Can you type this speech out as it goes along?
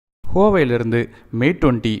ஹுவாவேயிலிருந்து Mate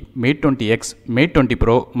 20, Mate 20X, Mate 20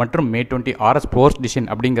 Pro மற்றும் Mate 20 RS Porsche Design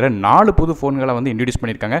அப்படிங்கிற 4 புது ஃபோன்களை வந்து இன்ட்ரோடியூஸ்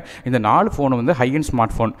பண்ணியிருக்காங்க. இந்த 4 ஃபோன் வந்து high end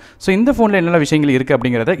smart phone. So இந்த ஃபோனில் என்னென்ன விஷயங்கள் இருக்குது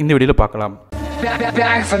அப்படிங்கிறத இந்த வீடியோவில் பார்க்கலாம்.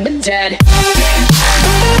 Back from the dead.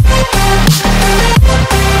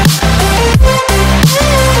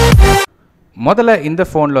 முதல்ல இந்த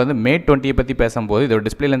ஃபோனில் வந்து Mate 20 பற்றி பேசும்போது இதோட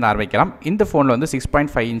டிஸ்பிளேலேருந்து ஆரம்பிக்கலாம். இந்த ஃபோனில் வந்து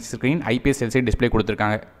 6.5 inch screen IPS LCD display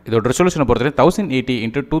கொடுத்துருக்காங்க. இதோட ரெசல்யூஷனை பொறுத்தவரை 1080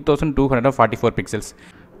 × 2244 பிக்சல்ஸ்.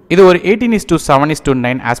 இது ஒரு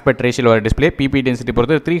 18:7:9 ஆஸ்பெக்ட் ரேஷியோவில் ஒரு டிஸ்பிளே. பிபி டென்சிட்டி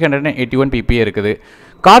பொறுத்து 381 ppi இருக்குது.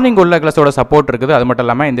 கார்னிங் கோல்ட் கிளாஸோட சப்போர்ட் இருக்குது. அது மட்டும்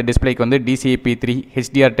இல்லாமல் இந்த டிஸ்பிளேக்கு வந்து DCI-P3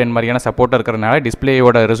 HDR10 மாதிரியான சப்போர்ட் இருக்கிறதுனால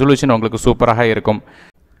டிஸ்பிளேயோட ரெசல்யூஷன் உங்களுக்கு சூப்பராக இருக்கும்.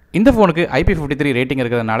 இந்த ஃபோனுக்கு IP53 ரேட்டிங்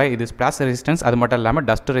இருக்கிறதுனால இது ஸ்பிளாஷ் ரெசிஸ்டன்ஸ் அது மட்டும் இல்லாமல்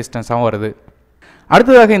டஸ்ட் ரெசிஸ்டன்ஸாகவும் வருது.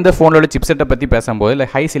 அடுத்ததாக இந்த ஃபோனோட சிப்செட்டை பற்றி பேசும்போது இல்லை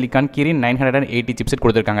ஹை சிலிக்கான் Kirin 980 சிப்செட்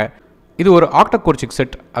கொடுத்துருக்காங்க. இது ஒரு ஆக்டா கோர்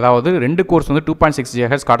சிப்செட், அதாவது 2 கோர்ஸ் வந்து 2.6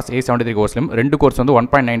 GHz Cortex A73 கோர்ஸ்லும், 2 கோர்ஸ் வந்து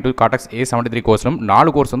 1.92 Cortex A73 கோர்ஸ்லும்,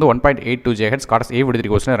 4 கோர்ஸ் வந்து 1.82 GHz Cortex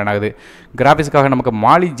A53 கோர்ஸ்லும் ரன் ஆகுது. கிராஃபிக்ஸ்க்காக நமக்கு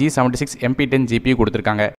Mali G76 MP10 GPU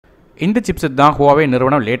கொடுத்துருக்காங்க. இந்த சிப்செட் தான் Huawei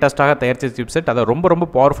நிறுவனம் லேட்டஸ்ட்டாக தயாரித்த சிப்செட். அது ரொம்ப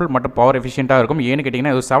பவர்ஃபுல் மற்றும் பவர் எஃபிஷியண்ட்டாக இருக்கும். ஏன்னு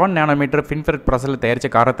கேட்டிங்கன்னா இது 7 nm FinFET ப்ராசஸில் தயாரித்த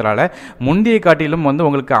காரணத்தினால முந்தைய காட்டிலும் வந்து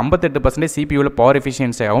உங்களுக்கு 58% CPU பவர்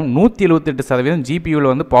எஃபிஷியன்சியாகவும் 178% GPU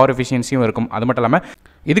வந்து பவர் எஃபிஷியன்சியும் இருக்கும். அது மட்டும் இல்லாமல்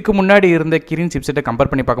இதுக்கு முன்னாடி இருந்த Kirin சிப்செட்டை கம்பேர்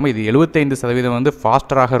பண்ணி பார்க்கும்போது இது 75% வந்து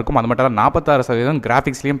ஃபாஸ்டராக இருக்கும். அது மட்டும் இல்லாமல் 46%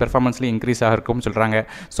 கிராஃபிக்ஸ்லையும் பெர்ஃபார்மன்ஸ்லையும் இன்க்ரீஸ் ஆகிருக்கும்னு சொல்கிறாங்க.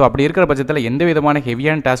 ஸோ அப்படி இருக்கிற பட்சத்தில் எந்த விதமான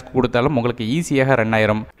ஹெவியான டாஸ்க் கொடுத்தாலும் உங்களுக்கு ஈஸியாக ரன்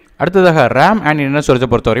ஆயிரும். அடுத்ததாக RAM அண்ட் இன்டர்னல் ஸ்டோரேஜை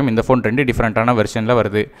பொறுத்தவரையும் இந்த ஃபோன் 2 டிஃப்ரெண்ட்டான வெர்ஷனில்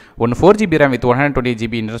வருது. ஒன்று 4GB RAM with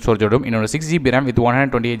 128GB internal ஸ்டோரேஜோடும், இன்னொரு 6GB RAM with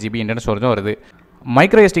 128GB internal ஸ்டோரேஜும் வருது.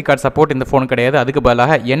 மைக்ரோ SD கார்டு சப்போர்ட் இந்த ஃபோன் கிடையாது. அதுக்கு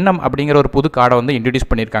பதிலாக NM அப்படிங்கிற ஒரு புது கார்டை வந்து இன்ட்ரடியூஸ்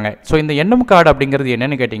பண்ணியிருக்காங்க. ஸோ இந்த NM கார்டு அப்படிங்கிறது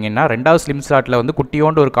என்னென்னு கேட்டிங்கன்னா 2வது ஸ்லிம் ஸ்லாட்டில் வந்து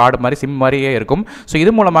குட்டியோண்டு ஒரு கார்டு மாதிரி சிம் மாதிரியே இருக்கும். ஸோ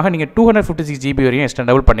இது மூலமாக நீங்கள் 256GB வரையும்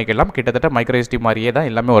எக்ஸ்டெண்டபிள் பண்ணிக்கலாம். கிட்டத்தட்ட மைக்ரோ SD மாதிரியே தான்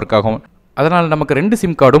எல்லாமே ஒர்க் ஆகும். அதனால் நமக்கு 2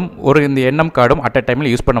 சிம் கார்டும் இந்த NM கார்டும் அட் அ டைமில்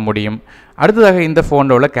யூஸ் பண்ண முடியும். அடுத்ததாக இந்த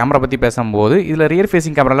ஃபோனில் உள்ள கேமரா பற்றி பேசும்போது இதில் ரியர்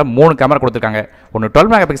ஃபேசிங் கேமராவில் 3 கேமரா கொடுத்துருக்காங்க. ஒன்று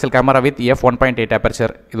 12 megapixel camera with f1.8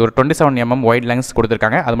 aperture. இது ஒரு 27 mm வைட் லென்ஸ்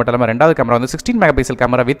கொடுத்துருக்காங்க. அது மட்டும் இல்லாமல் 2வது கேமரா வந்து 16 megapixel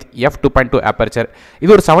camera with f2.2 aperture.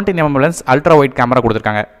 இது ஒரு 17 mm lens ultra wide camera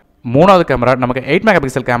கொடுத்துருக்காங்க. 3வது கேமரா நமக்கு 8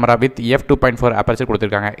 megapixel camera with f2.4 aperture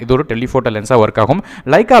கொடுத்துருக்காங்க. இது ஒரு டெலிஃபோட்டோ லென்ஸாக ஒர்க் ஆகும்.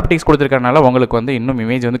 லைக்கா ஆப்டிக்ஸ் கொடுத்துருக்கனால உங்களுக்கு வந்து இன்னும்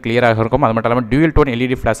இமேஜ் வந்து கிளியராக இருக்கும். அது மட்டும் இல்லாமல் dual tone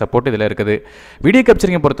LED flash support இதில் இருக்குது. வீடியோ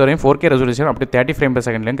கேப்சரிங் பொறுத்தவரையும் 4K ரெசல்யூஷன் அப்படி 30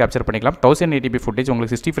 frame/second கேப்சர் பண்ணிக்கலாம். 1080p ஃபுட்டேஜ்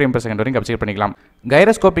உங்களுக்கு 60 frame/second வரையும் கேப்சர் பண்ணிக்கலாம்.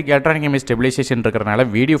 கைரோஸ்கோபிக் எலக்ட்ரானிக் இமேஜ் ஸ்டெபிலைசேஷன் இருக்கிறனால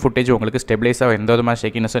வீடியோ ஃபுட்டேஜ் உங்களுக்கு ஸ்டெபிலைஸாக எந்த விதமான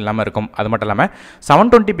ஷேக்கினஸும் இல்லாமல் இருக்கும். அது மட்டும் இல்லாமல்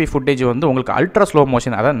 720p ஃபுட்டேஜ் வந்து உங்களுக்கு அல்ட்ரா ஸ்லோ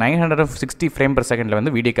மோஷன் அதாவது 960 frame/second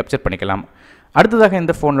வந்து வீடியோ கேப்சர் பண்ணிக்கலாம். அடுத்ததாக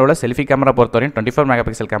இந்த ஃபோனில் உள்ள செல்ஃபி கேமரா பொறுத்தவரையும் 24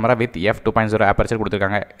 megapixel camera with f2.0 aperture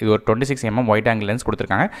கொடுத்துருக்காங்க. இது ஒரு 26 mm வைட் ஆங்கிள் லென்ஸ்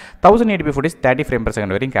கொடுத்துருக்காங்க. 1080p ஃபுட்டேஜ் 30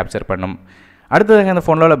 frame/second வரையும் கேப்சர் பண்ணும். அடுத்ததாக இந்த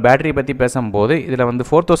ஃபோனில் உள்ள பேட்டரி பற்றி பேசும்போது இதில் வந்து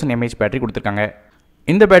 4000 mAh பேட்டரி கொடுத்துருக்காங்க.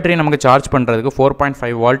 இந்த பேட்டரி நமக்கு சார்ஜ் பண்ணுறதுக்கு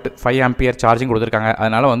 4.5 volt 5 ampere சார்ஜிங் கொடுத்துருக்காங்க.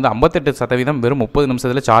 அதனால் வந்து 58% வெறும் 30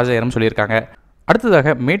 நிமிஷத்தில் சார்ஜ் ஆயிரும் சொல்லியிருக்காங்க.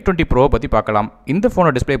 அடுத்ததாக Mate 20 Pro பற்றி பார்க்கலாம். இந்த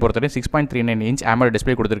ஃபோனோட டிஸ்பிளே பொறுத்தவரை 6.39 inch AMOLED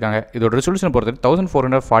டிஸ்பிளே கொடுத்துருக்காங்க. இதோட ரெசல்யூஷன் பொறுத்தவரை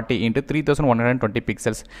 1440 × 3120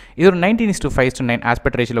 பிக்சல்ஸ். இது ஒரு 19:5:9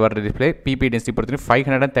 ஆஸ்பெக்ட் ரேஷியோவில் வர டிஸ்பிளே. பிபி டென்சிட்டி பொறுத்தவரை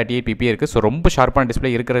 538 ppi இருக்குது. ஸோ ரொம்ப ஷார்ப்பான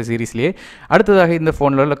டிஸ்பிளே இருக்கிற சீரிஸ்லேயே. அடுத்ததாக இந்த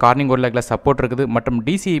ஃபோனில் உள்ள கார்னிங் கோல்ட் கிளாஸ் சப்போர்ட் இருக்குது மற்றும்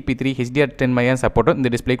DCI-P3 HDR10 மாதிரியான சப்போர்ட்டும்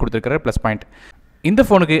இந்த டிஸ்பிளே கொடுத்துருக்கிற ப்ளஸ் பாயிண்ட். இந்த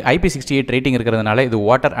ஃபோனுக்கு IP68 ரேட்டிங் இருக்கிறதுனால இது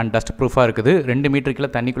வாட்டர் அண்ட் டஸ்ட் ப்ரூஃபாக இருக்குது. 2 மீட்டருக்குள்ள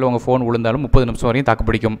தண்ணிக்குள்ளே உங்கள் ஃபோன் விழுந்தாலும் 30 நிமிஷம் வரையும்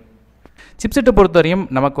தாக்குப்பிடிக்கும். சிப்செட்டை பொறுத்தவரையும்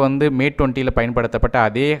நமக்கு வந்து Mate 20 பயன்படுத்தப்பட்ட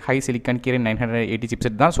அதே ஹை சிலிக்கான் Kirin 980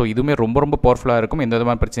 சிப்செட் தான். ஸோ இதுவுமே ரொம்ப பவர்ஃபுல்லாக இருக்கும். எந்த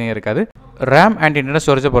விதமான பிரச்சனையும் இருக்காது. RAM அண்ட் இன்டர்னல்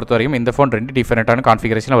ஸ்டோரேஜை பொறுத்தவரையும் இந்த ஃபோன் 2 டிஃபரெண்ட்டான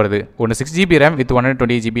கான்ஃபிகரேஷன் வருது. ஒன்று 6GB RAM with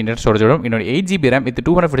 128GB internal ஸ்டோரேஜோடும், இன்னொரு 8GB RAM with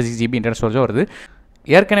 256GB internal ஸ்டோரேஜும் வருது.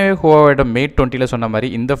 ஏற்கனவே Huawei Mate 20 சொன்ன மாதிரி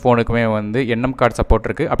இந்த ஃபோனுக்குமே வந்து NM கார்டு சப்போர்ட்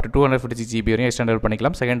இருக்குது. அப் டு 256GB வரையும் எக்ஸ்டெண்டபிள்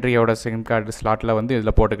பண்ணிக்கலாம். செகண்டரியோட சிம் கார்டு ஸ்லாட்டில் வந்து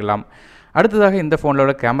இதில் போட்டுக்கலாம். அடுத்ததாக இந்த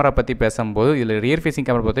ஃபோனோட கேமரா பற்றி பேசும்போது இதில் ரியர் ஃபேசிங்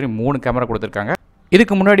கேமரா பொறுத்தவரை 3 கேமரா கொடுத்துருக்காங்க.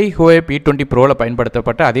 இதுக்கு முன்னாடி Huawei P20 Proவில்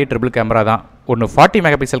பயன்படுத்தப்பட்ட அதே ட்ரிபிள் கேமரா தான். ஒன்று 40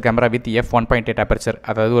 megapixel camera with f1.8 aperture,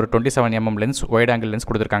 அதாவது ஒரு 27 mm lens wide angle lens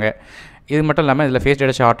கொடுத்துருக்காங்க. இது மட்டும் இல்லாமல் இதில் face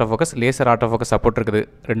data auto focus laser auto focus support இருக்குது.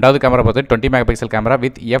 2வது கேமரா பொறுத்தவரை 20 megapixel camera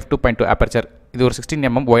with f2.2 aperture. இது ஒரு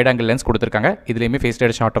 16 mm வைட் ஆங்கிள் லென்ஸ் கொடுத்துருக்காங்க. இதுலேயுமே face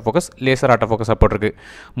data auto focus laser auto focus support இருக்குது.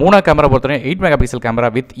 3வது கேமரா பொறுத்தவரை 8 megapixel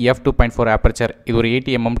camera with f2.4 aperture. இது ஒரு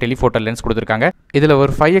 80 mm டெலிஃபோட்டோ லென்ஸ் கொடுத்துருக்காங்க. இதில்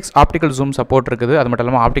ஒரு 5x ஆப்டிக்கல் ஜூம் சப்போர்ட் இருக்குது. அது மட்டும்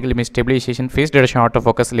இல்லாமல் optical image stabilisation, face data auto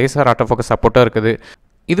focus, laser auto focus சப்போர்ட்டாக இருக்குது.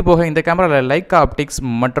 இது போக இந்த கேமராவில் லைக்கா ஆப்டிக்ஸ்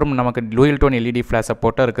மற்றும் நமக்கு டூயல் டோன் LED ஃபிளாஷ்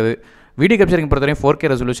சப்போர்ட்டாக இருக்குது. வீடியோ கேப்சரிங் பொறுத்தவரையும்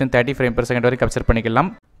 4K ரெசல்யூஷன் 30 frame/second வரை கேப்சர் பண்ணிக்கலாம்.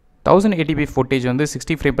 1080p ஃபுட்டேஜ் வந்து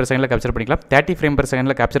 60 ஃப்ரேம் per செகண்டில் கேப்சர் பண்ணிக்கலாம். 30 ஃப்ரேம் per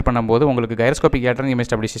செகண்டில் கேப்சர் பண்ணும்போது உங்களுக்கு கைரோஸ்கோபிக் கேட்டரிங் இமேஜ்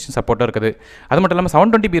ஸ்டெபிலைசேஷன் சப்போர்ட்டும் இருக்குது. அது மட்டும் இல்லாமல்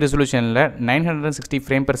 720p ரெசல்யூஷனில் 960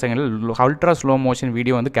 ஃப்ரேம் per செகண்டில் அல்ட்ரா ஸ்லோ மோஷன்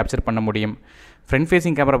வீடியோ வந்து கேப்சர் பண்ண முடியும். ஃப்ரண்ட்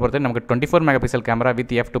ஃபேசிங் கேமரா பொறுத்து நமக்கு 24 megapixel camera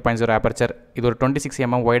with f2.0 aperture. இது ஒரு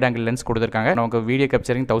 26mm வைட் ஆங்கிள் லென்ஸ் கொடுத்துருக்காங்க. நமக்கு video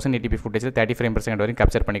capturing 1080p ஃபுட்டேஜில் 30 frame per second வரைக்கும்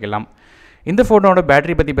கேப்சர் பண்ணிக்கலாம். இந்த ஃபோனோட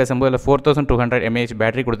பேட்டரி பற்றி பேசும்போது இதில் 4200 mAh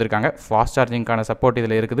பேட்டரி கொடுத்துருக்காங்க. ஃபாஸ்ட் சார்ஜிங்கான சப்போர்ட்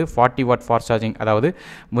இதில் இருக்குது. 40 வாட் ஃபாஸ்ட் சார்ஜிங், அதாவது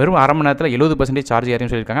வெறும் அரை மணி நேரத்தில் 70% சார்ஜ்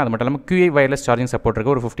ஏறியும் சொல்லியிருக்காங்க. அது மட்டும் இல்லாமல் QI வயர்லெஸ் சார்ஜிங் சப்போர்ட்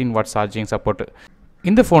இருக்குது. ஒரு 15 வாட் சார்ஜிங் சப்போர்ட்.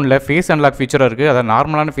 இந்த ஃபோனில் ஃபேஸ் அன்லாக் ஃபீச்சரும் இருக்குது. அதாவது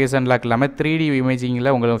நார்மலான ஃபேஸ் அன்லாக் இல்லாமல் 3D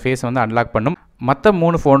இமேஜிங்கில் உங்கள் ஃபேஸ் வந்து அன்லாக் பண்ணும். மற்ற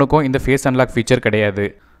 3 ஃபோனுக்கும் இந்த ஃபேஸ் அன்லாக் ஃபீச்சர் கிடையாது.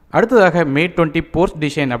 அடுத்ததாக Mate 20 Porsche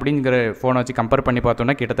Design அப்படிங்கிற ஃபோனை வச்சு கம்பேர் பண்ணி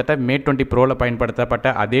பார்த்தோன்னா கிட்டத்தட்ட Mate 20 Proவில் பயன்படுத்தப்பட்ட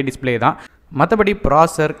அதே டிஸ்பிளே தான். மற்றபடி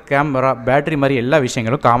ப்ராசர், கேமரா, பேட்டரி மாதிரி எல்லா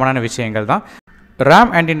விஷயங்களும் காமனான விஷயங்கள் தான். RAM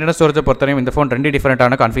அண்ட் இன்டர்னல் ஸ்டோரேஜை பொறுத்தவரையும் இந்த ஃபோன் 2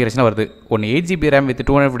 டிஃபரெண்டான கான்ஃபிகரேஷன் வருது. ஒன்று 8GB RAM வித்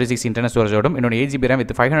 256 இன்டர்னல் ஸ்டோரேஜோடும், இன்னொன்று 8GB RAM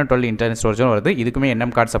வித் 512 இன்டர்னல் ஸ்டோரேஜும் வருது. இதுக்குமே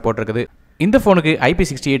NM கார்டு சப்போர்ட் இருக்குது. இந்த ஃபோனுக்கு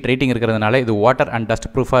IP68 ரேட்டிங் இருக்கிறதுனால இது வாட்டர் அண்ட் டஸ்ட்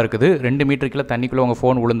ப்ரூஃபாக இருக்குது. 2 மீட்டருக்குள்ள தண்ணிக்குள்ளே உங்கள்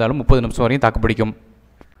ஃபோன் விழுந்தாலும் 30 நிமிஷம் வரையும் தாக்கு பிடிக்கும்.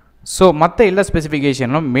 ஸோ மற்ற எல்லா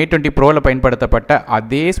ஸ்பெசிஃபிகேஷனும் Mate 20 Proவில் பயன்படுத்தப்பட்ட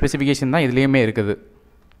அதே ஸ்பெசிஃபிகேஷன் தான் இதுலேயுமே இருக்குது.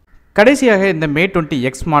 கடைசியாக இந்த Mate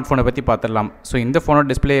 20X ஸ்மார்ட் ஃபோனை பற்றி பார்த்துடலாம். ஸோ இந்த ஃபோனோட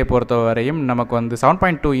டிஸ்பிளேயை பொறுத்தவரையும் நமக்கு வந்து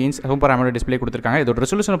 7.2 இன்ச் சூப்பர் AMOLED டிஸ்பிளே கொடுத்துருக்காங்க. இதோட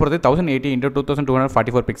ரெசல்யூஷனை பொறுத்து 1080 x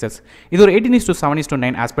 2244 பிக்சல்ஸ். இது ஒரு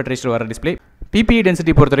 18:7:9 ஆஸ்பெக்ட் ரேஷியோ வர டிஸ்பிளே. PPE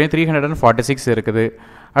டென்சிட்டி பொறுத்தவரையும் 346 இருக்குது.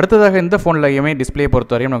 அடுத்ததாக இந்த ஃபோன்லையுமே டிஸ்பிளே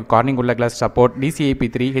பொறுத்தவரையும் நமக்கு கார்னிங் உள்ள கிளாஸ் சப்போர்ட்,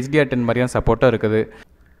 DCI-P3, HDR10 மாதிரியான சப்போர்ட்டும் இருக்குது.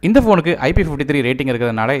 இந்த ஃபோனுக்கு IP53 ரேட்டிங்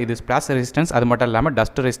இருக்கிறதுனால இது ஸ்பிளாஷ் ரெசிஸ்டன்ஸ், அது மட்டும் இல்லாமல்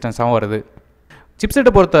டஸ்ட் ரெசிஸ்டன்ஸாகவும் வருது.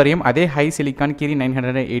 சிப்செட்டை பொறுத்தவரையும் அதே ஹை சிலிக்கான் Kirin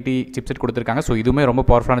 980 சிப்செட் கொடுத்துருக்காங்க. ஸோ இதுவுமே ரொம்ப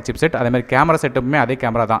பவர்ஃபுல்லான சிப்செட். அதேமாதிரி கேமரா செட்டப்புமே அதே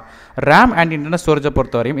கேமரா தான். RAM அண்ட் இன்டர்னல் ஸ்டோரேஜை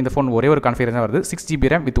பொறுத்தவரையும் இந்த ஃபோன் ஒரே ஒரு கான்ஃபிகரேஷன் வருது.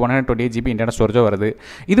 6GB RAM with 128GB internal ஸ்டோரேஜும் வருது.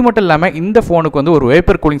 இது மட்டும் இல்லாமல் இந்த ஃபோனுக்கு வந்து ஒரு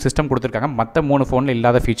வேப்பர் கூலிங் சிஸ்டம் கொடுத்துருக்காங்க. மற்ற 3 ஃபோனில்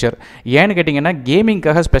இல்லாத ஃபீச்சர். ஏன்னு கேட்டிங்கன்னா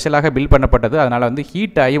கேமிங்காக ஸ்பெஷலாக பில்ட் பண்ணப்பட்டது. அதனால் வந்து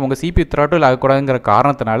ஹீட் ஆகி உங்கள் CPU த்ராட்டில் ஆகக்கூடாதுங்கிற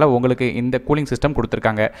காரணத்தினால உங்களுக்கு இந்த கூலிங் சிஸ்டம்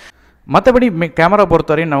கொடுத்துருக்காங்க. மற்றபடி கேமரா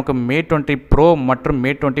பொறுத்தவரையும் நமக்கு Mate 20 Pro மற்றும்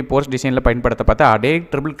Mate 20 Porsche Designல பயன்படுத்தப்பட்ட அதே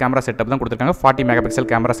ட்ரிபிள் கேமரா செட்டப் தான் கொடுத்துருக்காங்க. 40 megapixel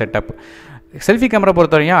camera setup. Selfie camera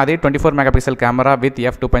பொறுத்தவரையும் அதே 24 megapixel camera with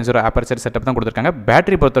f2.0 aperture setup தான் கொடுத்துருக்காங்க.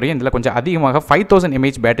 பேட்டரி பொறுத்தவரையும் இதில் கொஞ்சம் அதிகமாக 5000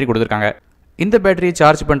 mAh பேட்டரி கொடுத்துருக்காங்க. இந்த பேட்டரியை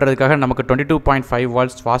சார்ஜ் பண்ணுறதுக்காக நமக்கு 22.5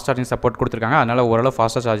 வாட்ஸ் ஃபாஸ்ட் சார்ஜிங் சப்போர்ட் கொடுத்துருக்காங்க. அதனால் ஓரளவு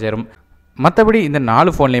ஃபாஸ்ட்டாக சார்ஜ் ஆகும். மற்றபடி இந்த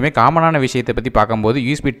 4 ஃபோன்லேயுமே காமனான விஷயத்தை பற்றி பார்க்கும்போது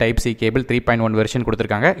USB Type-C கேபிள் 3.1 வெர்ஷன்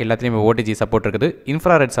கொடுத்துருக்காங்க. எல்லாத்துலேயுமே OTG சப்போர்ட் இருக்குது,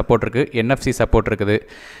 இன்ஃப்ராரெட் சப்போர்ட் இருக்குது, NFC சப்போர்ட் இருக்குது.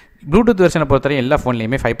 ப்ளூடூத் வெர்ஷனை பொறுத்தவரையும் எல்லா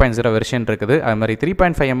ஃபோன்லேயுமே 5.0 வெர்ஷன் இருக்குது. அது மாதிரி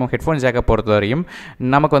 3.5mm ஹெட்ஃபோன் ஜாக்கை பொறுத்தவரையும்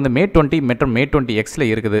நமக்கு வந்து Mate 20 மற்றும் Mate 20Xல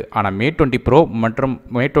இருக்குது. ஆனால் Mate 20 Pro மற்றும்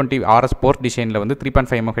Mate 20 RS Porsche Designல வந்து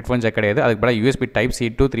 3.5mm ஹெட்ஃபோன் ஜாக் கிடையாது. அதுக்கு பதிலாக USB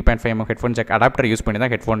Type-C to 3.5mm headphone jack adapter use பண்ணி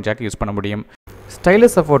தான் ஹெட்ஃபோன் ஜாக் யூஸ் பண்ண முடியும்.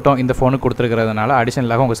 ஸ்டைலஸ் சப்போர்ட்டும் இந்த ஃபோனுக்கு கொடுத்துருக்கிறதுனால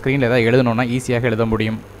அடிஷனலாக உங்கள் ஸ்க்ரீனில் ஏதாவது எழுதணும்னா ஈஸியாக எழுத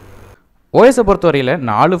முடியும். ஓஎஸை பொறுத்தவரையில்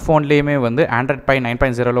 4 ஃபோன்லேயுமே வந்து Android Pie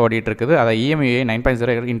 9.0 ஓடிட்டு இருக்குது. அதை EMUI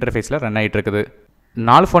 9.0 இன்டர்ஃபேஸில் ரன் ஆகிட்டு இருக்குது.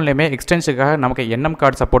 4 ஃபோன்லேயுமே எக்ஸ்டென்ஷனுக்காக நமக்கு NM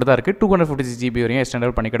கார்டு சப்போர்ட் தான் இருக்குது. 256GB வரையும்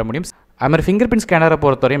எக்ஸ்டெண்டர் பண்ணிக்கிட முடியும். அதுமாதிரி ஃபிங்கர் பிரிண்ட் ஸ்கேனரை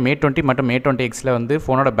பொறுத்தவரையும் Mate 20 மற்றும் Mate 20Xல வந்து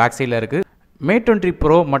ஃபோனோட பேக் சைடில் இருக்குது. Mate 20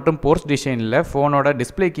 Pro மற்றும் Porsche Designல ஃபோனோட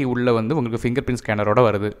டிஸ்பிளேக்கு உள்ளே வந்து உங்களுக்கு ஃபிங்கர் பிரிண்ட் ஸ்கேனரோட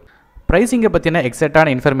வருது. ப்ரைஸிங்கை பற்றின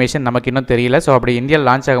எக்ஸாக்டான இன்ஃபர்மேஷன் நமக்கு இன்னும் தெரியல. ஸோ அப்படி இந்தியாவில்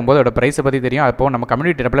லான்ச் ஆகும்போது அதோட ப்ரைஸை பற்றி தெரியும். அப்போ நம்ம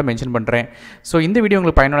கம்யூனிட்டி டேப்பில் மென்ஷன் பண்ணுறேன். ஸோ இந்த வீடியோ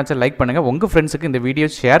உங்களுக்கு பயனுள்ள லைக் பண்ணுங்கள், உங்கள் ஃப்ரெண்ட்ஸுக்கு இந்த வீடியோ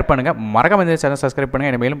ஷேர் பண்ணுங்கள், மறக்காம இந்த சேனல் சப்ஸ்கிரைப்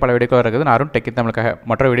பண்ணுங்கள். மேலும் பல வீடியோக்கள் இருக்குது. நான் அருண் டெக் தமிழுக்காக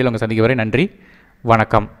மற்ற வீடியோவில் உங்கள் சந்திக்க வரை நன்றி,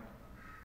 வணக்கம்.